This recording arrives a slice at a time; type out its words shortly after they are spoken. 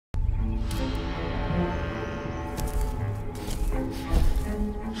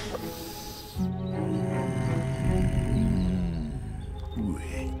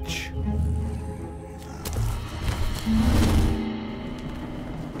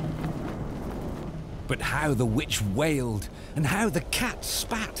But how the witch wailed, and how the cat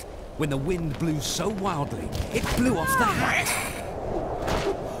spat, when the wind blew so wildly, it blew off the hat.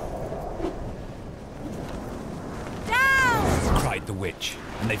 Down! Cried the witch,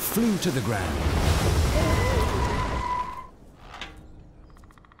 and they flew to the ground.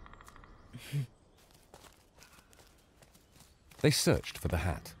 They searched for the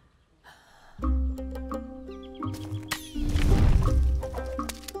hat.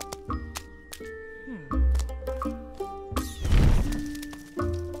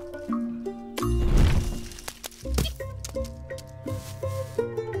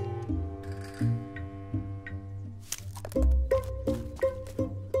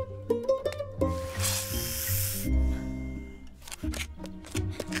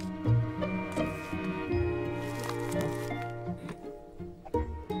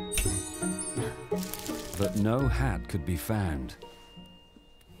 But no hat could be found.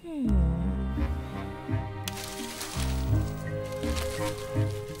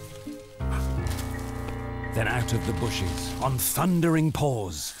 Then out of the bushes, on thundering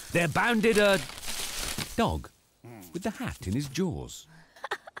paws, there bounded a dog with the hat in his jaws.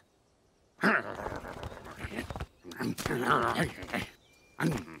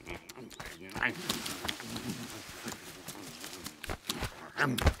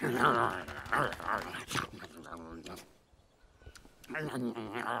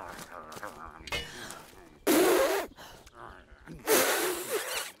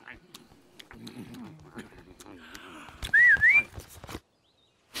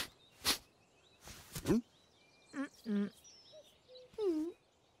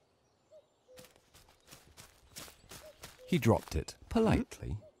 He dropped it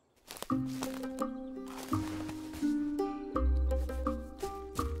politely.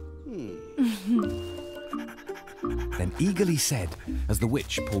 Then eagerly said, as the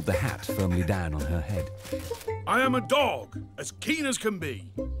witch pulled the hat firmly down on her head, I am a dog, as keen as can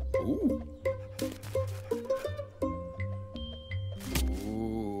be. Ooh.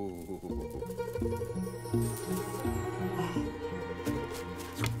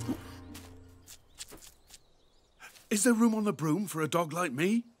 Is there room on the broom for a dog like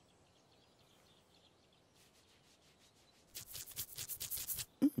me?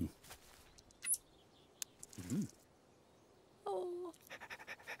 Oh.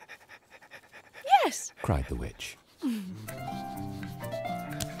 Yes! cried the witch.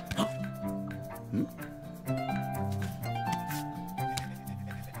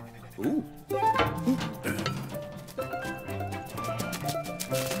 Ooh.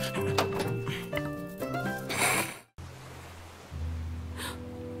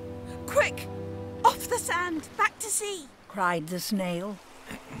 Quick! Off the sand, back to sea! Cried the snail.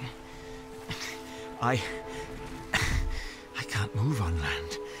 I can't move on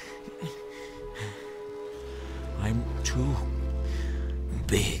land. I'm too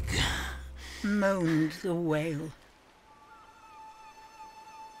big. Moaned the whale.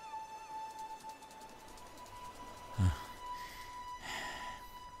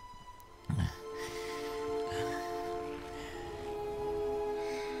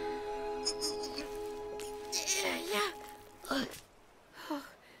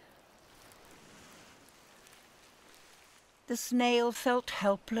 The snail felt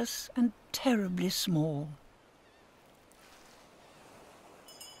helpless and terribly small.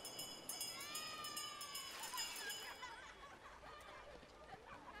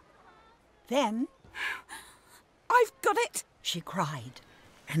 Then, I've got it! she cried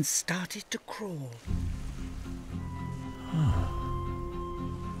and started to crawl.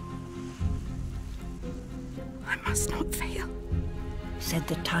 I must not fail, said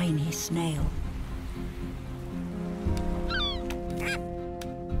the tiny snail.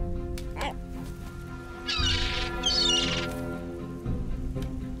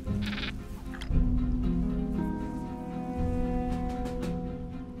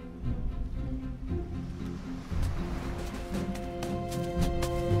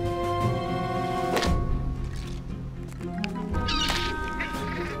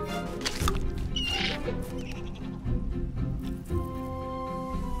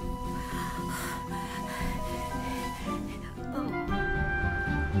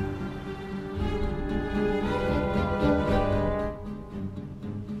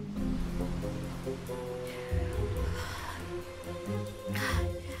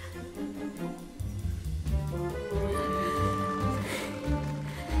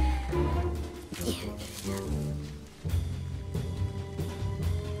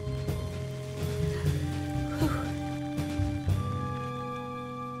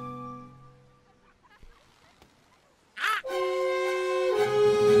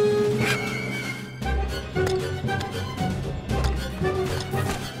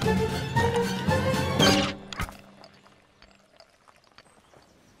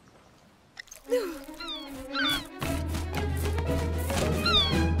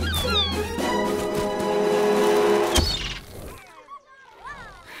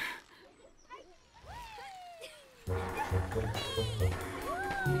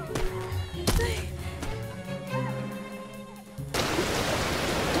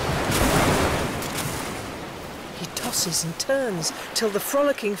 tosses and turns till the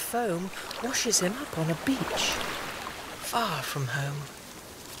frolicking foam washes him up on a beach, far from home.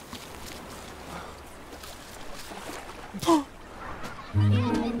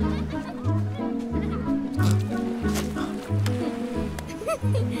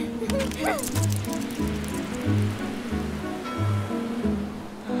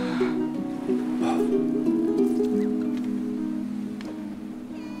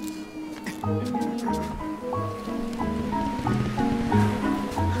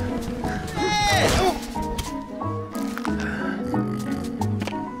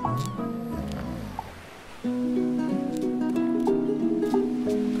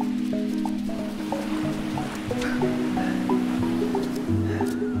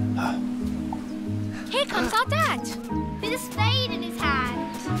 Here comes our dad, with a spade in his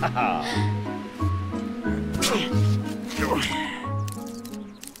hand.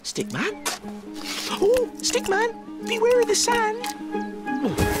 Stickman? Oh, Stickman, beware of the sand.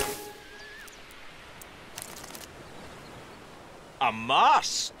 A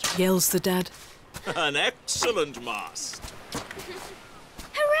mast! Yells the dad. An excellent mast!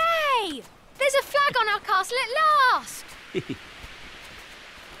 Hooray! There's a flag on our castle at last!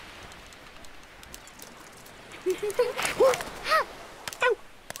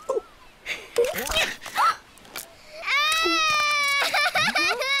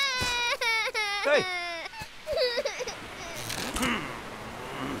 Hey.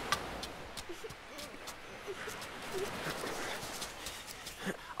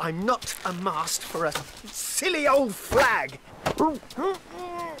 I'm not a mast for a silly old flag.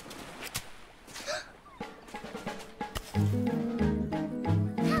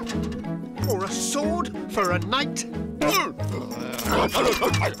 Or a sword for a knight.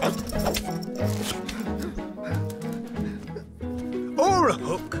 Or a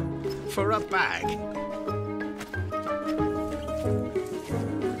hook for a bag.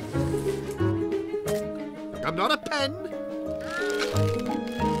 I'm not a pen.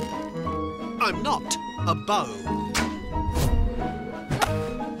 I'm not a bow.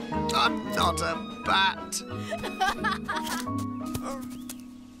 I'm not a bat.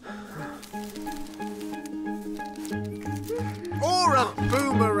 Or a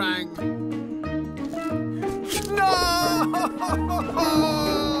boomerang. No!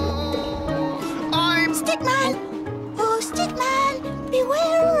 I'm Stickman! Oh, Stickman!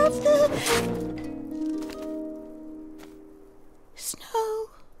 Beware of the... snow.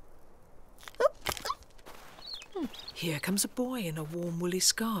 Here comes a boy in a warm woolly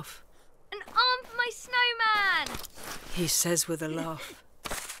scarf. An arm for my snowman! He says with a laugh.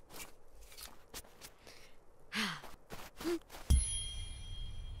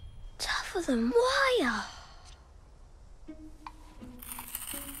 Tougher than wire.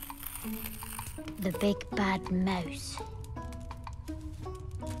 The big bad mouse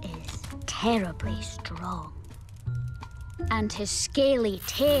is terribly strong. And his scaly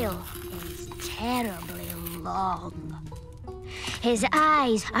tail is terribly long. His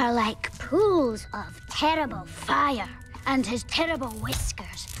eyes are like pools of terrible fire, and his terrible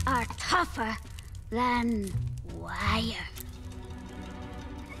whiskers are tougher than wire.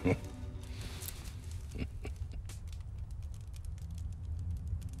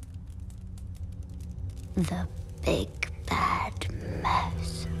 The big bad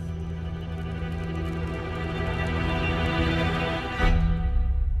mouse.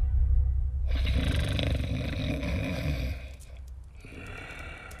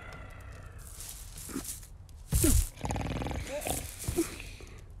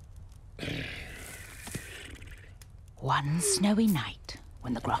 One snowy night,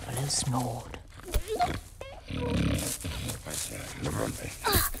 when the Gruffalo snored, the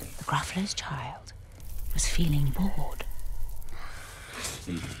Gruffalo's child was feeling bored.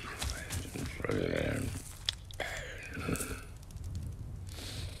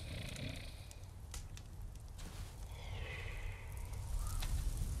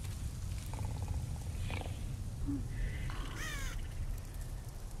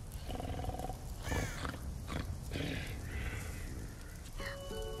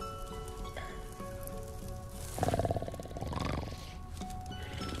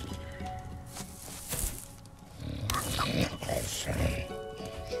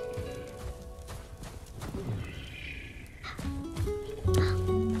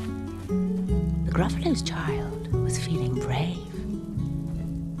 The Gruffalo's child was feeling brave,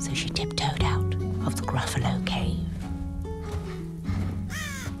 so she tiptoed out of the Gruffalo cave.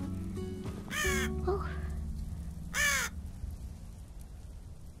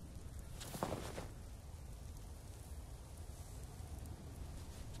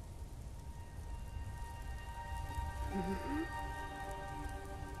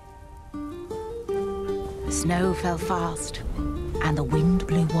 The snow fell fast, and the wind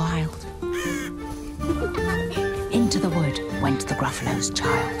blew wild. Into the wood went the Gruffalo's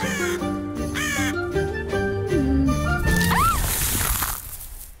child.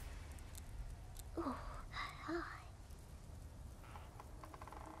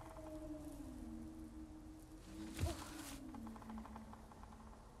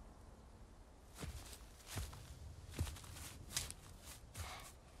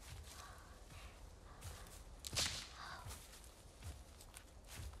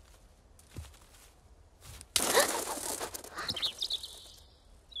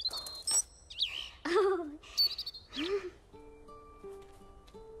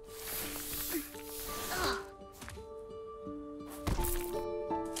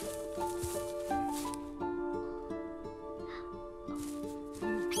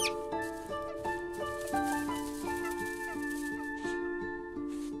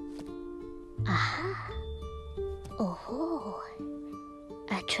 Oh,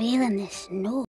 a trail in the snow.